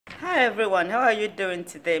Hi everyone, how are you doing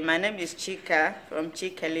today? My name is Chika from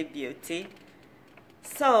Chikeli Beauty.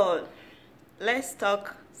 So let's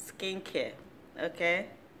talk skincare, okay?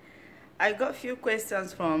 I got a few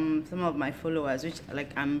questions from some of my followers, which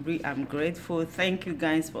I'm grateful. Thank you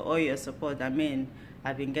guys for all your support. I mean,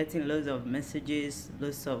 I've been getting loads of messages,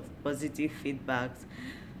 lots of positive feedbacks.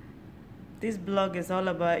 This blog is all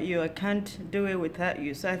about you. I can't do it without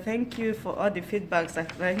you. So I thank you for all the feedbacks. I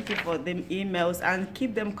thank you for the emails, and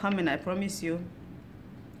keep them coming. I promise you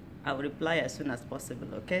I'll reply as soon as possible,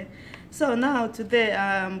 okay? So now today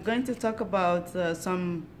I'm going to talk about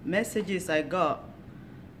some messages I got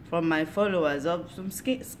from my followers of some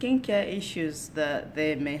skincare issues that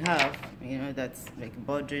they may have, you know, that's like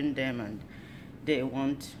bothering them, and they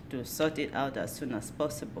want to sort it out as soon as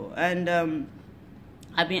possible. And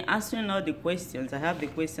I've been answering all the questions. I have the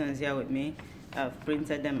questions here with me. I've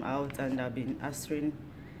printed them out and I've been answering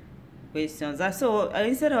questions. So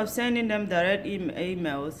instead of sending them direct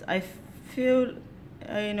emails, I feel,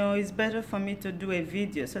 you know, it's better for me to do a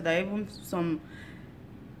video so that even some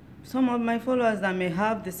of my followers that may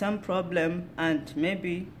have the same problem and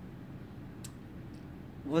maybe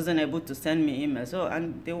wasn't able to send me emails. So,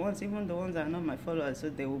 and even the ones that are not my followers, so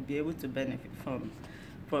they will be able to benefit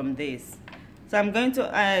from this. So I'm going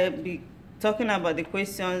to be talking about the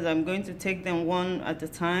questions. I'm going to take them one at a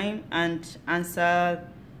time and answer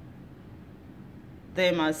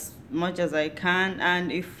them as much as I can. And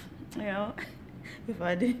if, you know, if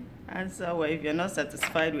I didn't answer, or if you're not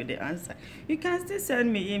satisfied with the answer, you can still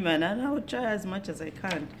send me email and I will try as much as I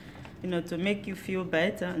can, you know, to make you feel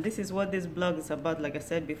better. And this is what this blog is about. Like I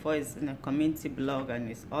said before, it's in a community blog and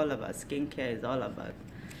it's all about skincare. It's all about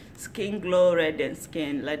skin glow, radiant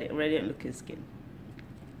skin, radiant looking skin.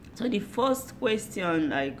 So the first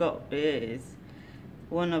question I got is,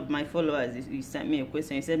 one of my followers, he sent me a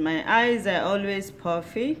question. He said, my eyes are always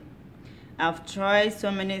puffy. I've tried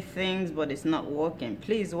so many things, but it's not working.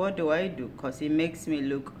 Please, what do I do? Because it makes me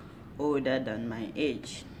look older than my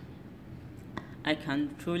age. I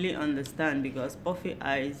can truly understand, because puffy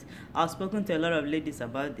eyes, I've spoken to a lot of ladies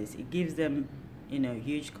about this. It gives them, you know,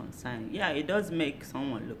 huge concern. Yeah, it does make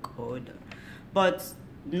someone look older, but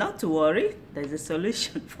not to worry, there's a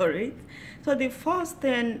solution for it. So the first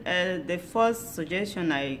thing, the first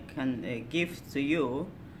suggestion I can give to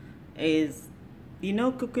you is, you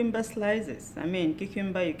know, cucumber slices. I mean,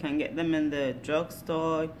 cucumber, you can get them in the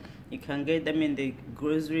drugstore, you can get them in the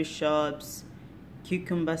grocery shops.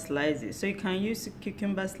 Cucumber slices. So you can use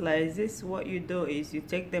cucumber slices. What you do is you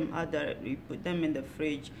take them out there, you put them in the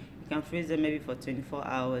fridge. You can freeze them maybe for 24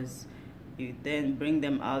 hours. You then bring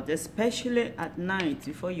them out, especially at night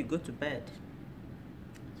before you go to bed.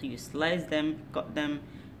 So you slice them, cut them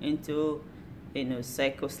into, you know,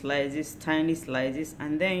 circle slices, tiny slices,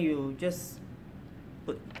 and then you just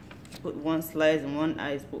put one slice in one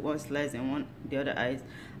eye, put one slice in the other eye,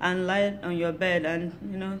 and lie on your bed and,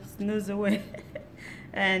 you know, snooze away.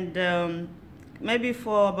 And maybe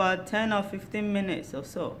for about 10 or 15 minutes or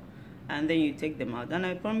so, and then you take them out. And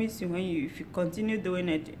I promise you, if you continue doing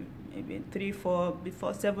it, maybe 3, 4,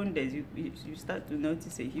 before 7 days, you start to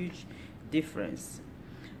notice a huge difference.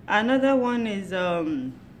 Another one is,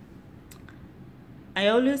 I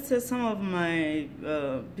always tell some of my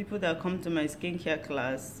people that come to my skincare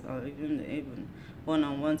class, or even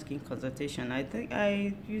one-on-one skin consultation, I think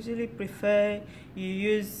I usually prefer you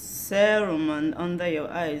use serum under your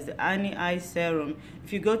eyes, any eye serum.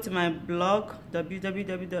 If you go to my blog,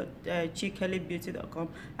 www.chikelibeauty.com,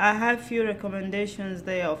 I have few recommendations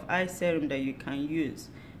there of eye serum that you can use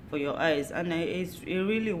for your eyes, and it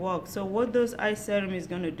really works. So what those eye serum is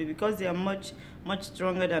going to do, because they are much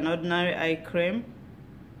stronger than ordinary eye cream,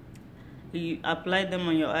 you apply them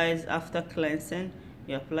on your eyes after cleansing.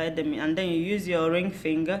 You apply them, and then you use your ring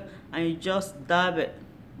finger and you just dab it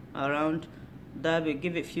around, dab it,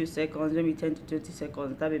 give it a few seconds, maybe 10 to 20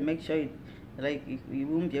 seconds, dab it, make sure you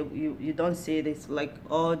won't be able, you don't see it, it's like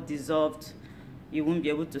all dissolved, you won't be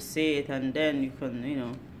able to see it. And then you can, you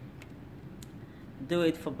know, do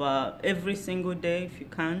it for about every single day if you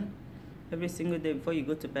can. Every single day before you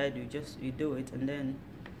go to bed, you do it, and then,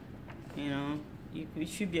 you know, you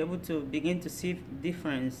should be able to begin to see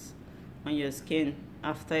difference on your skin.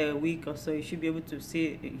 After a week or so, you should be able to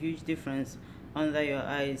see a huge difference under your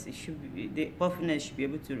eyes. It should be, the puffiness should be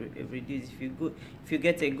able to reduce if you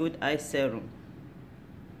get a good eye serum.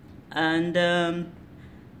 And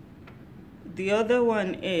the other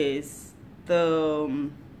one is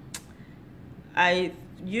I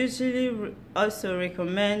usually also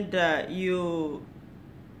recommend that you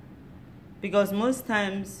because most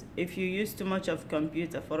times if you use too much of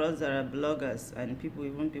computer, for us that are bloggers and people,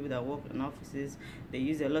 even people that work in offices, they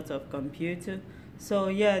use a lot of computer. So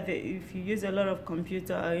yeah, if you use a lot of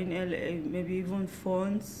computer or maybe even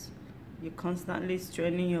phones, you're constantly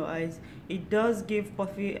straining your eyes. It does give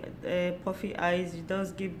puffy eyes. It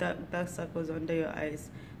does give dark circles under your eyes.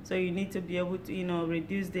 So you need to be able to, you know,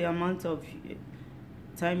 reduce the amount of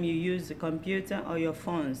time you use the computer or your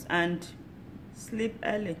phones, and sleep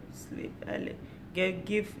early.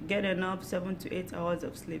 Get enough 7 to 8 hours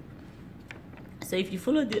of sleep. So if you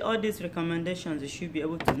follow all these recommendations, you should be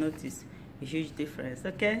able to notice a huge difference.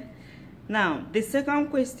 Okay, now the second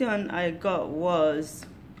question I got was,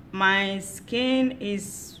 my skin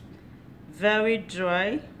is very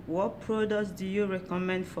dry. What products do you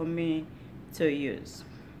recommend for me to use?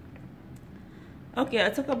 Okay, I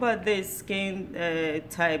talk about these skin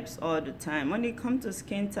types all the time. When it comes to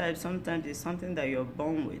skin types, sometimes it's something that you're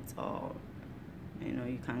born with, or you know,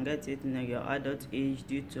 you can get it in your adult age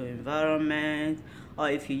due to environment, or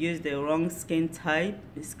if you use the wrong skin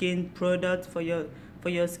product for your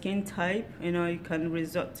skin type, you know, it can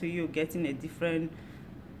result to you getting a different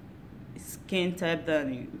skin type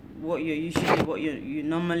than what you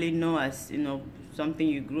normally know as, you know, something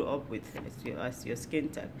you grew up with as your skin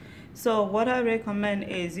type. So what I recommend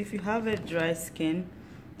is, if you have a dry skin,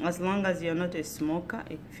 as long as you're not a smoker.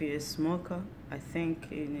 If you're a smoker, I think,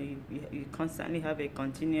 you know, you constantly have a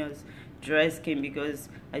continuous dry skin, because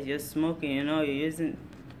as you're smoking, you know, you're using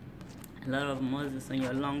a lot of muscles in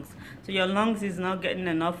your lungs, so your lungs is not getting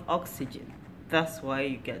enough oxygen. That's why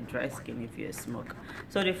you get dry skin if you're a smoker.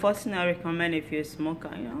 So the first thing I recommend, if you're a smoker,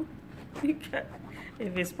 you know,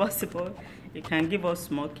 if it's possible, you can give up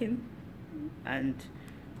smoking, and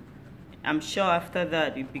I'm sure after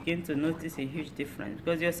that you begin to notice a huge difference,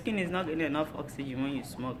 because your skin is not getting enough oxygen when you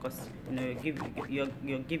smoke, because, you know,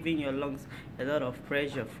 you're giving your lungs a lot of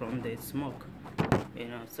pressure from the smoke, you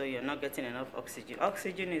know, so you're not getting enough oxygen.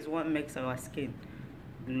 Oxygen is what makes our skin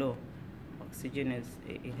glow. Oxygen it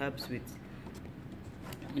helps with,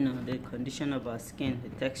 you know, the condition of our skin, the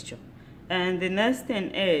texture. And the next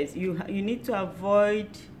thing is, you need to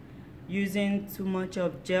avoid using too much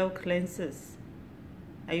of gel cleansers.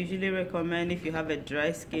 I usually recommend, if you have a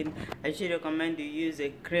dry skin, I usually recommend you use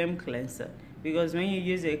a cream cleanser, because when you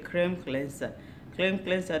use a cream cleanser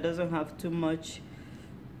doesn't have too much,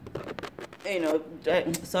 you know,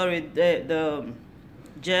 the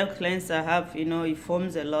gel cleanser have, you know, it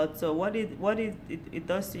foams a lot. So what it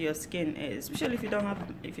does to your skin is, especially if you don't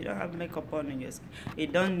have makeup on in your skin, you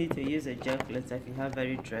don't need to use a gel cleanser if you have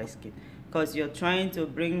very dry skin, because you're trying to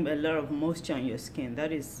bring a lot of moisture on your skin.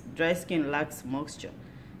 That is, dry skin lacks moisture.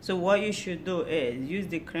 So what you should do is use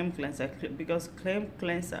the cream cleanser, because cream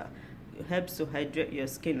cleanser helps to hydrate your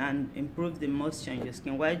skin and improve the moisture in your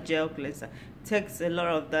skin, while gel cleanser takes a lot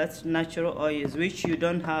of that natural oils which you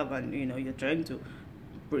don't have, and, you know, you're trying to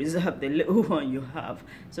preserve the little one you have.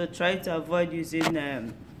 So try to avoid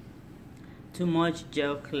using too much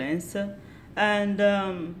gel cleanser. And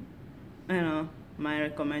you know, my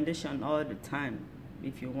recommendation all the time,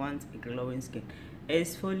 if you want a glowing skin,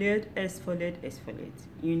 exfoliate.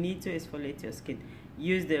 You need to exfoliate your skin.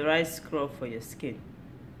 Use the right scrub for your skin,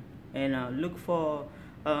 and look for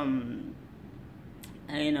you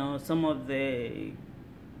know, some of the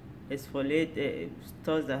exfoliate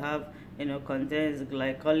stores that have, you know, contains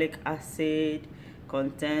glycolic acid,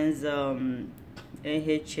 contains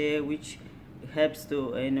AHA, which helps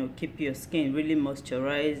to, you know, keep your skin really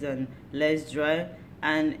moisturized and less dry.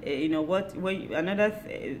 And you know what, another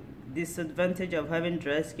disadvantage of having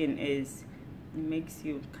dry skin is it makes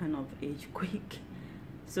you kind of age quick.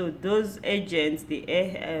 So those agents, the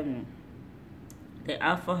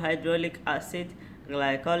alpha hydrochloric acid,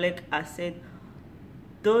 glycolic acid,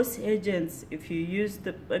 those agents, if you use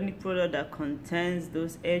any product that contains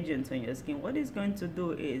those agents on your skin, what it's going to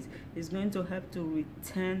do is it's going to help to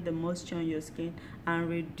retain the moisture on your skin and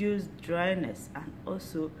reduce dryness, and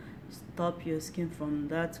also stop your skin from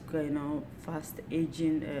that, you know, fast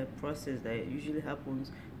aging process that usually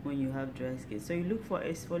happens when you have dry skin. So you look for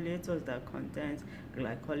exfoliators that contains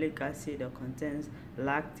glycolic acid, or contains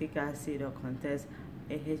lactic acid, or contains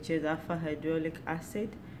AHA, alpha hydrochloric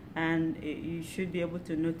acid, and you should be able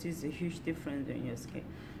to notice a huge difference in your skin.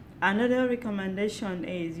 Another recommendation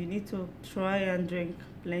is you need to try and drink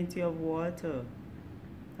plenty of water,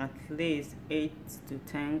 at least 8 to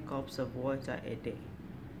 10 cups of water a day.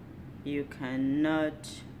 You cannot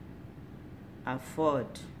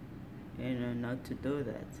afford, you know, not to do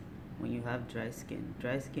that when you have dry skin.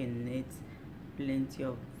 Dry skin needs plenty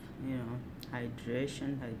of, you know,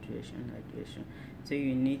 hydration. So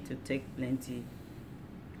you need to take plenty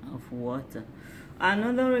of water.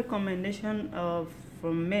 Another recommendation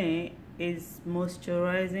from me is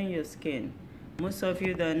moisturizing your skin. Most of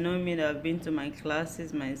you that know me, that have been to my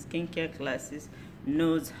classes, my skincare classes,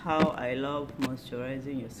 knows how I love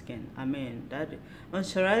moisturizing your skin. I mean, that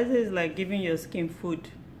moisturizer is like giving your skin food.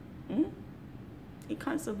 You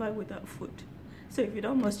can't survive without food. So if you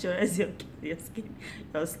don't moisturize your skin,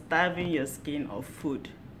 you're starving your skin of food.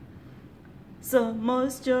 So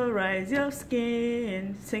moisturize your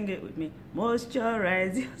skin. Sing it with me.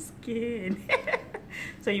 Moisturize your skin.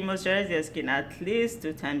 So you moisturize your skin at least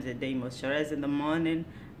 2 times a day. You moisturize in the morning,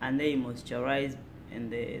 and then you moisturize in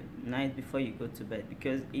the night before you go to bed,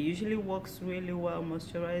 because it usually works really well,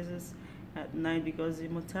 moisturizers at night, because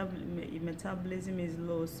your metabolism is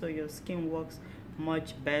low, so your skin works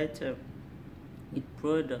much better with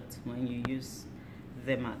products when you use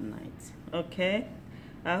them at night. Okay,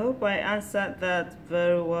 I hope I answered that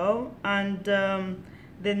very well. And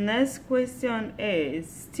the next question is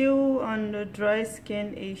still on the dry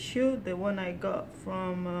skin issue, the one I got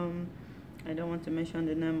from I don't want to mention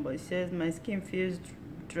the name, but it says my skin feels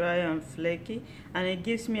dry and flaky, and it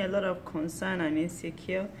gives me a lot of concern and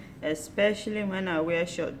insecure, especially when I wear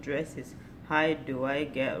short dresses. How do I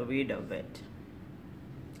get rid of it?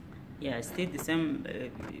 Yeah, still the same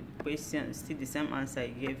question, still the same answer I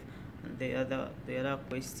gave the other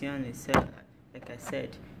question. It said, like I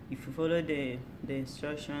said, if you follow the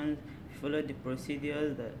instructions, if you follow the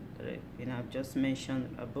procedures that I've just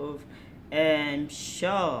mentioned above, and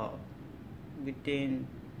sure, within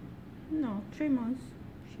 3 months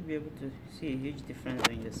you should be able to see a huge difference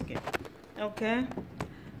on your skin. Okay,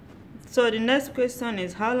 so the next question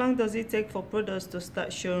is, how long does it take for products to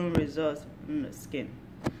start showing results on the skin?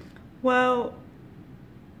 Well,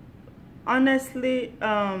 honestly,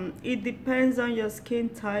 it depends on your skin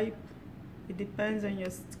type. It depends on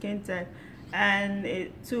your skin type, and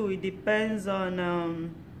it depends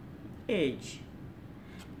on age.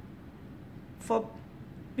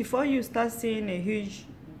 Before you start seeing a huge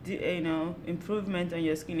improvement on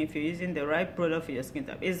your skin, if you're using the right product for your skin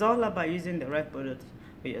type, it's all about using the right product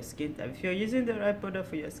for your skin type. If you're using the right product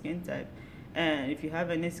for your skin type, and if you have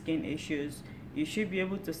any skin issues, you should be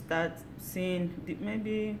able to start seeing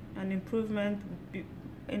maybe an improvement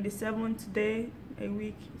in the 7th day, a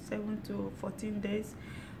week, 7 to 14 days.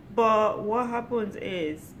 But what happens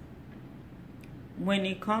is, when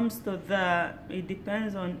it comes to that, it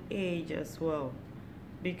depends on age as well,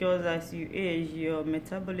 because as you age, your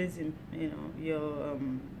metabolism, your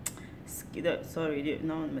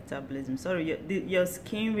your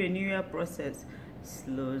skin renewal process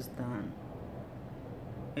slows down,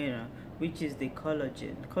 which is the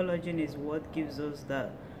collagen. Collagen is what gives us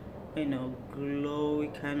that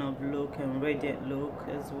glowy kind of look and radiant look.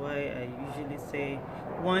 That's why I usually say,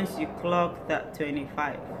 once you clock that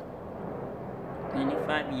 25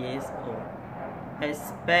 years old,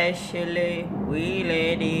 especially we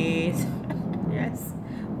ladies, yes,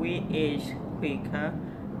 we age quicker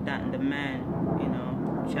than the men.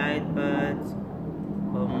 Childbirth,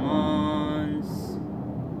 hormones,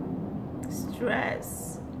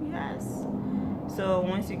 stress, yes. So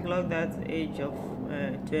once you clock that age of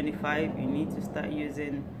 25, you need to start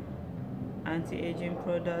using anti-aging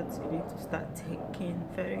products. You need to start taking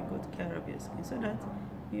very good care of your skin, so that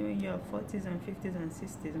in your 40s and 50s and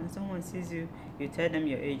 60s, when someone sees you, you tell them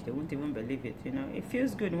your age, they won't even believe it. It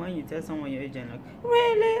feels good when you tell someone your age and like,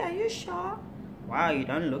 really, are you sure? Wow, you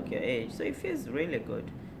don't look your age. So it feels really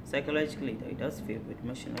good. Psychologically, it does feel good.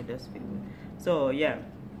 Emotionally, it does feel good. So yeah,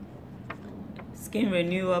 skin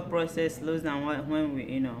renewal process slows down when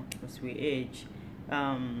we as we age.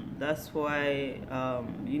 That's why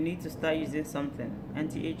you need to start using something,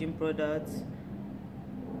 anti-aging products.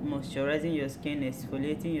 Moisturizing your skin,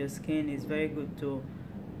 exfoliating your skin is very good to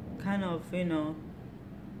kind of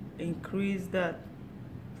increase that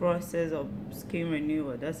process of skin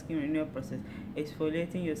renewal. That skin renewal process,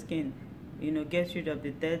 exfoliating your skin, get rid of the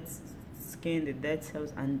dead skin, the dead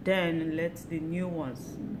cells, and then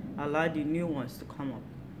allow the new ones to come up.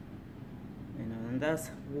 And that's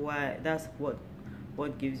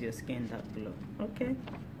what gives your skin that glow. Okay.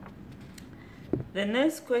 The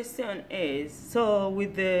next question is, so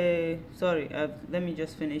with the let me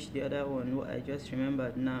just finish the other one. What I just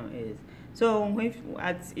remembered now is, so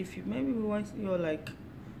if you maybe you're like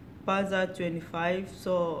past that 25,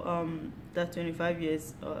 so that 25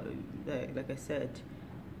 years, like I said,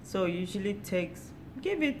 so usually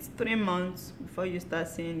give it 3 months before you start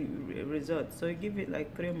seeing results. So you give it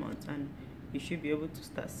like 3 months, and you should be able to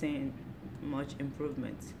start seeing much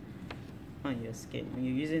improvements on your skin when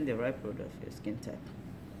you're using the right product for your skin type.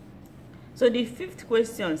 So the 5th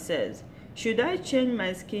question says, Should I change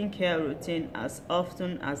my skincare routine as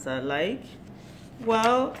often as I like?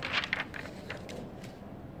 Well,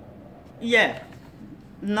 yeah,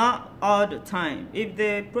 not all the time. If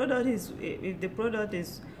the product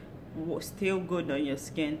is still good on your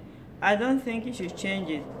skin, I don't think you should change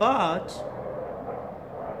it. But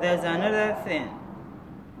there's another thing.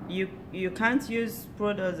 You can't use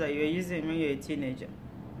products that you're using when you're a teenager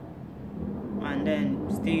and then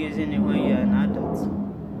still using it when you're an adult.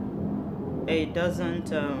 It doesn't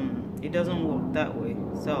work that way.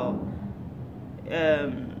 So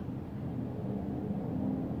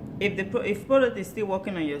if product is still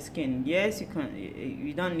working on your skin, yes,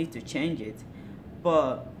 you don't need to change it.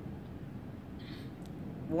 But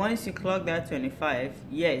once you clock that 25,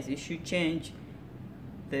 yes, you should change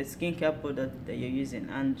the skincare product that you're using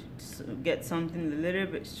and get something a little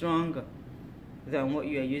bit stronger than what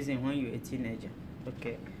you are using when you're a teenager.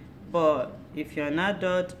 Okay, but if you're an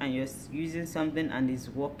adult and you're using something and it's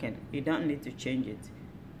working, you don't need to change it.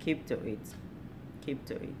 Keep to it.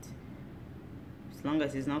 As long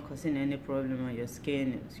as it's not causing any problem on your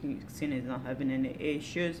skin is not having any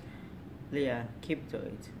issues, yeah, keep to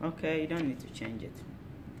it. Okay, you don't need to change it.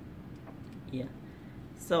 Yeah.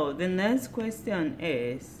 So the next question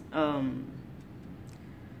is,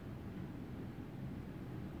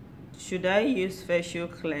 should I use facial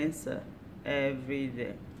cleanser every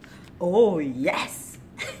day? Oh yes.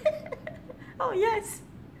 Oh yes,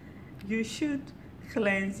 you should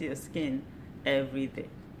cleanse your skin every day.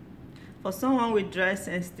 For someone with dry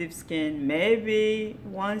sensitive skin, maybe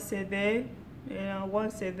once a day.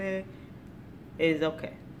 Once a day is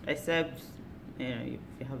okay, except if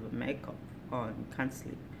you have a makeup on, you can't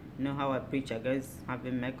sleep. You know how I preach against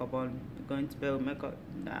having makeup on, going to bed with makeup?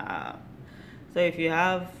 Nah. So if you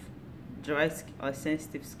have dry or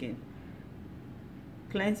sensitive skin,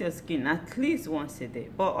 cleanse your skin at least once a day.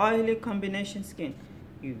 But oily combination skin,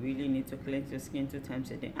 you really need to cleanse your skin 2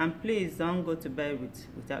 times a day. And please don't go to bed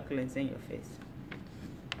without cleansing your face.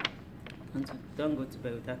 Don't go to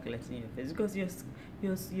bed without cleansing your face, because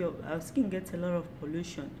our skin gets a lot of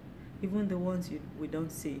pollution, even the ones we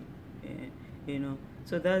don't see.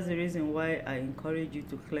 So that's the reason why I encourage you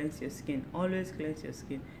to cleanse your skin. Always cleanse your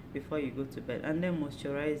skin before you go to bed, and then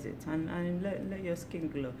moisturize it and let your skin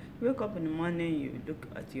glow. You wake up in the morning, you look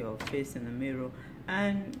at your face in the mirror,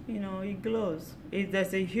 and it glows.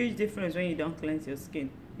 There's a huge difference when you don't cleanse your skin.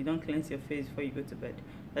 You don't cleanse your face before you go to bed.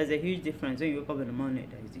 There's a huge difference when you wake up in the morning.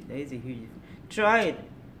 There is a huge difference. Try it.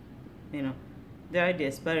 Try the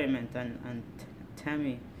experiment and tell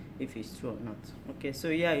me if it's true or not. Okay, so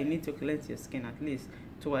yeah, you need to cleanse your skin at least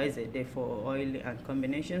twice a day for oily and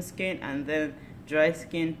combination skin, and then dry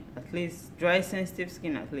skin, at least dry sensitive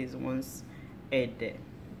skin, at least once a day.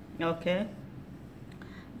 Okay,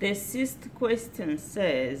 the 6th question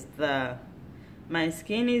says that my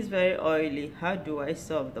skin is very oily. How do I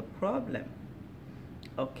solve the problem?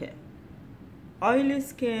 Okay, oily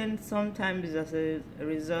skin sometimes is as a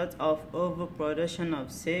result of overproduction of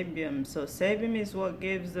sebum. So sebum is what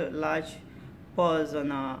gives the large pores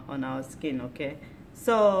on our skin. Okay,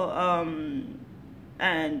 so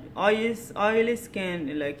and oily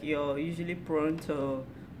skin, like, you're usually prone to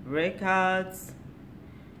breakouts.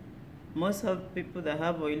 Most of people that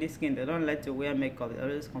have oily skin, they don't like to wear makeup. They're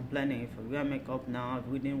always complaining, if I wear makeup now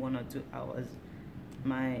within 1 or 2 hours,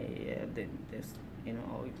 my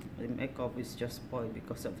the makeup is just spoiled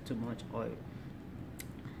because of too much oil.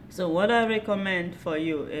 So what I recommend for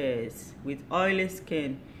you is, with oily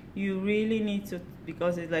skin, you really need to,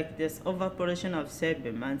 because it's like this overproduction of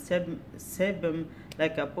sebum, and sebum,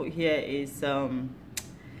 like I put here, is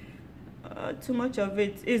too much of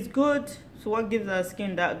it is good. So what gives our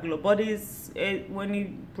skin that glow? But when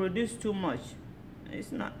you produce too much,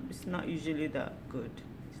 it's not usually that good.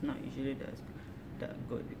 It's not usually that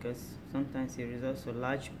good, because sometimes it results to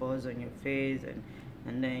large pores on your face,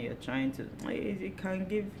 and then you're trying to, it can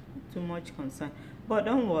give too much concern. But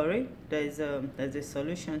don't worry, there's a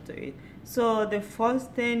solution to it. So the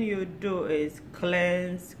first thing you do is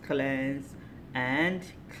cleanse, and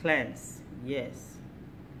cleanse. Yes,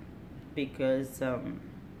 because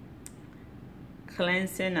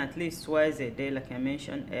cleansing at least twice a day, like I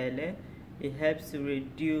mentioned earlier, it helps to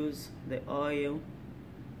reduce the oil,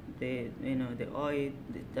 the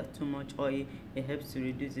too much oil. It helps to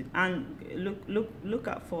reduce it. And look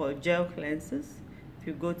out for gel cleansers. If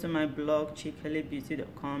you go to my blog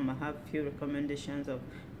chikelebeauty.com, I have a few recommendations of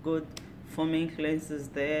good foaming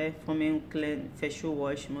cleansers there. Foaming facial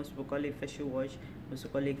wash, most people call it facial wash, most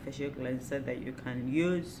people call it facial cleanser, that you can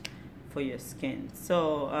use for your skin.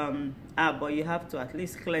 So but you have to at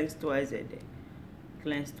least cleanse twice a day.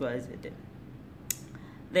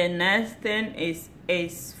 The next thing is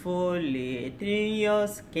exfoliating your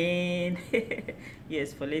skin. You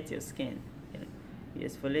exfoliate your skin. You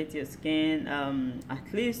exfoliate your skin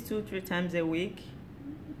at least 2-3 times a week.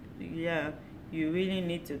 Yeah, you really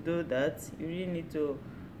need to do that. You really need to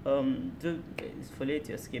exfoliate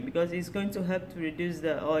your skin, because it's going to help to reduce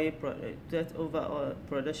the oil that overall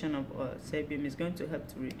production of sebum. Is going to help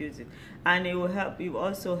to reduce it, and it will help. It will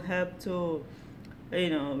also help to,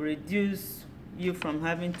 reduce you from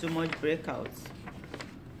having too much breakouts.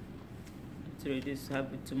 To reduce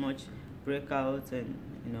having too much breakouts and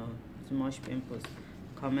too much pimples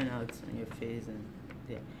coming out on your face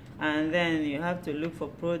and then you have to look for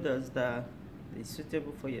products that is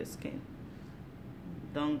suitable for your skin.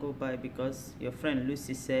 Don't go by because your friend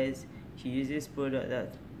Lucy says she uses product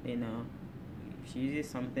that she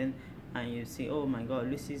uses something and you see, oh my god,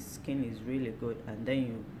 Lucy's skin is really good, and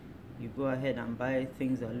then you go ahead and buy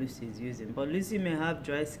things that Lucy is using. But Lucy may have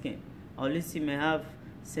dry skin, or Lucy may have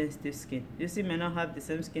sensitive skin. Lucy may not have the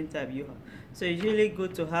same skin type you have. So it's really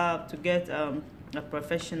good to get a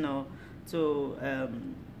professional to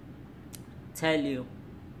tell you.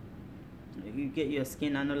 You get your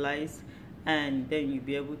skin analyzed, and then you'll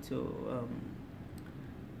be able to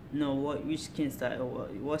know what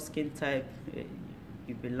skin type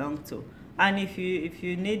you belong to. And if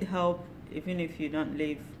you need help, even if you don't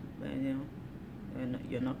live,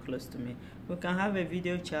 you're not close to me, we can have a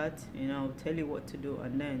video chat. I'll tell you what to do,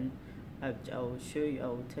 and then I'll show you. I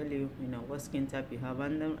will tell you, what skin type you have,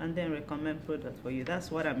 and then recommend products for you.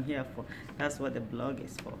 That's what I'm here for. That's what the blog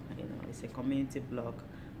is for. It's a community blog.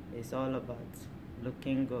 It's all about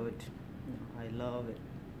looking good. I love it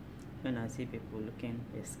when I see people looking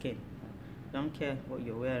their skin. Don't care what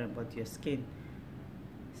you're wearing, but your skin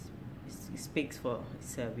it speaks for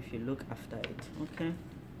itself if you look after it. Okay.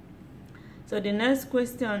 So the next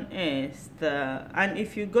question is and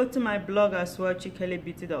if you go to my blog as well,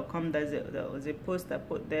 chikelebeauty.com, there was a post I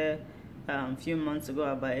put there a few months ago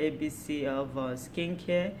about ABC of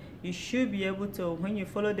skincare. You should be able to, when you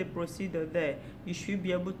follow the procedure there, you should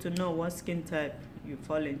be able to know what skin type you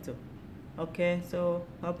fall into. Okay, so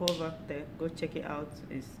hop over there, go check it out.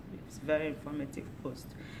 It's very informative post.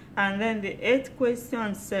 And then the 8th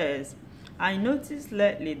question says, I noticed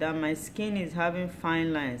lately that my skin is having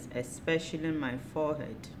fine lines, especially in my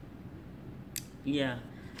forehead. Yeah,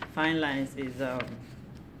 fine lines is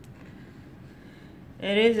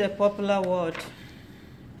it is a popular word.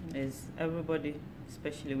 Is everybody,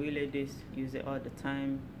 especially we ladies, use it all the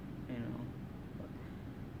time.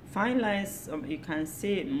 Fine lines, you can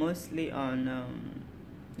see it mostly on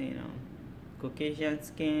Caucasian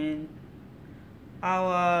skin.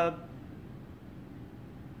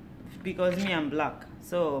 Because me, I'm black,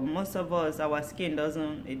 so most of us, our skin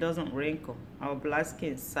doesn't wrinkle. Our black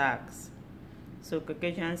skin sags. So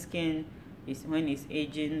Caucasian skin is, when it's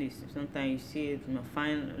aging, sometimes you see it,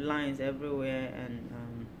 fine lines everywhere.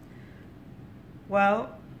 And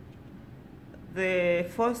well, the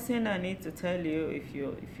first thing I need to tell you, if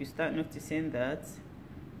you start noticing that,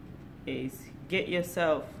 is get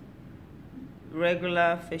yourself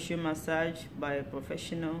regular facial massage by a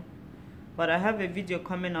professional. But I have a video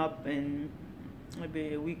coming up in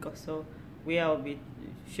maybe a week or so where I'll be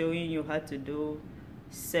showing you how to do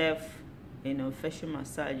self facial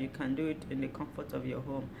massage. You can do it in the comfort of your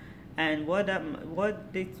home. And what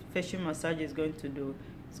the facial massage is going to do,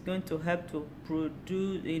 it's going to help to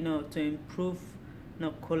produce, to improve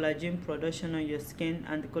collagen production on your skin.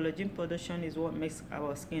 And the collagen production is what makes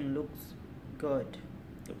our skin looks good,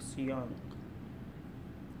 looks young.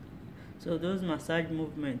 So those massage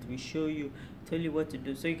movements will show you, tell you what to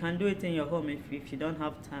do. So you can do it in your home if you don't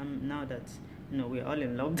have time now that we're all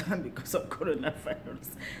in lockdown because of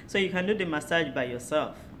coronavirus. So you can do the massage by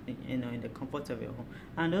yourself, in the comfort of your home.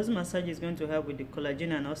 And those massages are going to help with the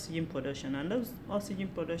collagen and oxygen production. And those oxygen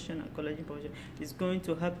production and collagen production is going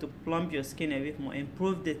to help to plump your skin a bit more,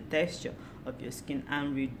 improve the texture of your skin,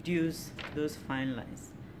 and reduce those fine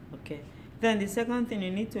lines. Okay. Then the second thing,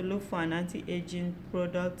 you need to look for an anti-aging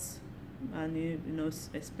product. And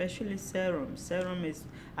especially serum. Serum is,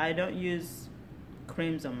 I don't use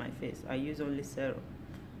creams on my face. I use only serum.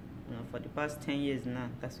 For the past 10 years now,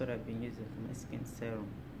 that's what I've been using for my skin, serum.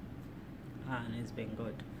 And it's been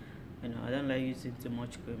good. I don't like using too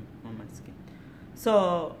much cream on my skin.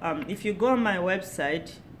 So if you go on my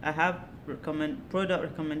website, I have product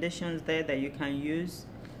recommendations there that you can use.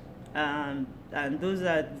 And those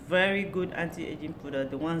are very good anti-aging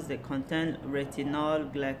products, the ones that contain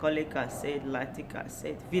retinol, glycolic acid, lactic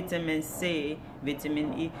acid, vitamin C,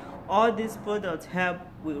 vitamin E. All these products help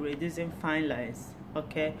with reducing fine lines,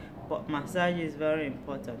 okay? But massage is very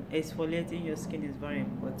important. Exfoliating your skin is very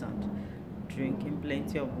important. Drinking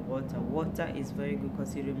plenty of water. Water is very good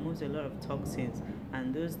because it removes a lot of toxins,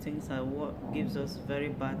 and those things are what gives us very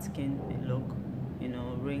bad skin look, you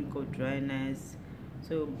know, wrinkle, dryness.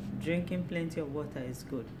 So drinking plenty of water is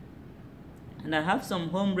good. And I have some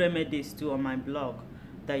home remedies too on my blog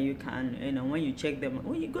that you can, you know, when you check them,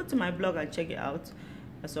 when you go to my blog and check it out,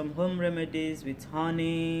 some home remedies with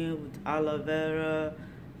honey, with aloe vera,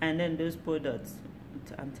 and then those products,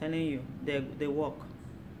 I'm telling you, they work.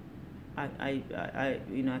 I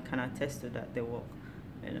you know, I can attest to that, they work.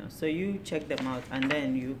 You know, so you check them out and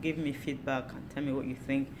then you give me feedback and tell me what you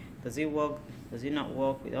think. Does it work? Does it not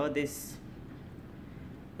work? With all this,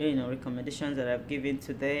 you know, recommendations that I've given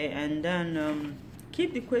today. And then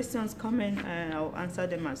keep the questions coming and I'll answer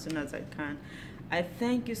them as soon as I can. I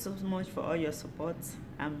thank you so much for all your support.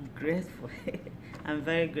 I'm grateful. I'm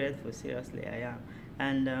very grateful, seriously I am.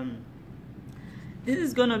 And this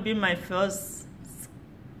is gonna be my first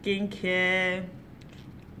skincare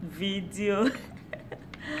video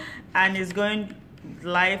and it's going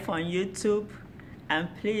live on YouTube. And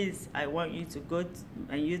please, I want you to go to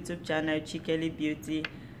my YouTube channel, Chikeli Beauty.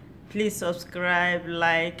 Please subscribe,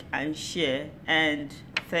 like, and share. And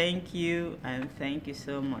thank you, and thank you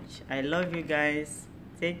so much. I love you guys.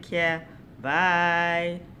 Take care.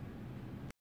 Bye.